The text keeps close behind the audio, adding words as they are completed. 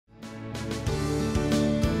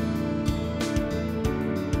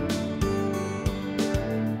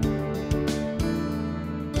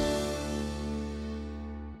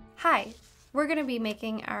we're going to be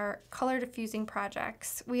making our color diffusing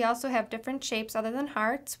projects. We also have different shapes other than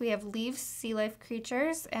hearts. We have leaves, sea life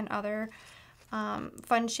creatures, and other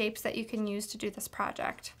fun shapes that you can use to do this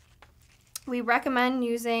project. We recommend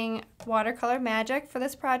using watercolor magic for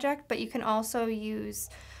this project, but you can also use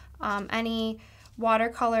any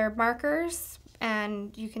watercolor markers,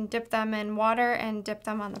 and you can dip them in water and dip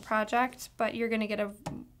them on the project, but you're going to get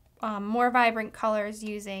a more vibrant colors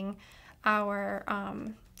using our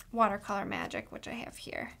watercolor magic, which I have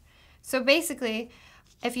here. So basically,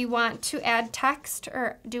 if you want to add text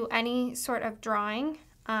or do any sort of drawing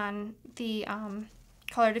on the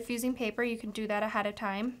color diffusing paper, you can do that ahead of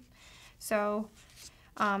time. So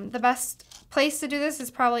the best place to do this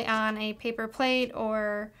is probably on a paper plate,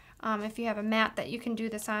 or if you have a mat that you can do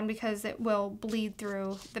this on, because it will bleed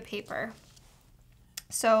through the paper.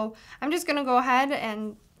 So I'm just going to go ahead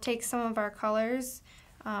and take some of our colors.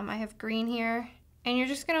 I have green here, and you're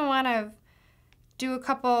just going to want to do a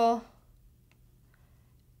couple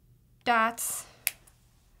dots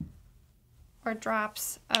or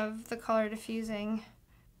drops of the color diffusing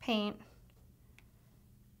paint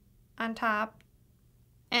on top,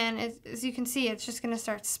 and as you can see, it's just going to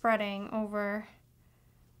start spreading over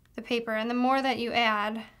the paper, and the more that you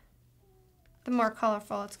add, the more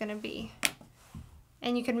colorful it's going to be.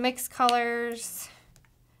 And you can mix colors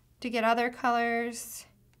to get other colors.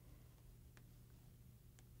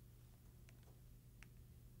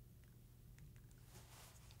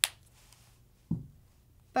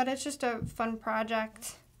 But it's just a fun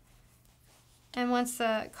project, and once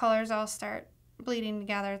the colors all start bleeding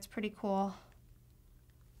together, it's pretty cool.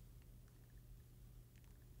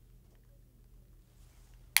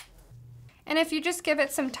 And if you just give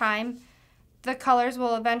it some time, the colors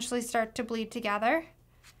will eventually start to bleed together,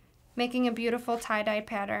 making a beautiful tie-dye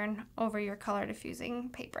pattern over your color diffusing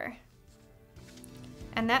paper.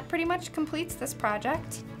 And that pretty much completes this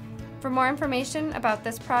project. For more information about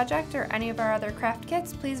this project or any of our other craft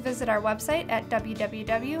kits, please visit our website at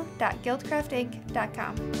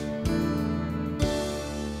www.guildcraftinc.com.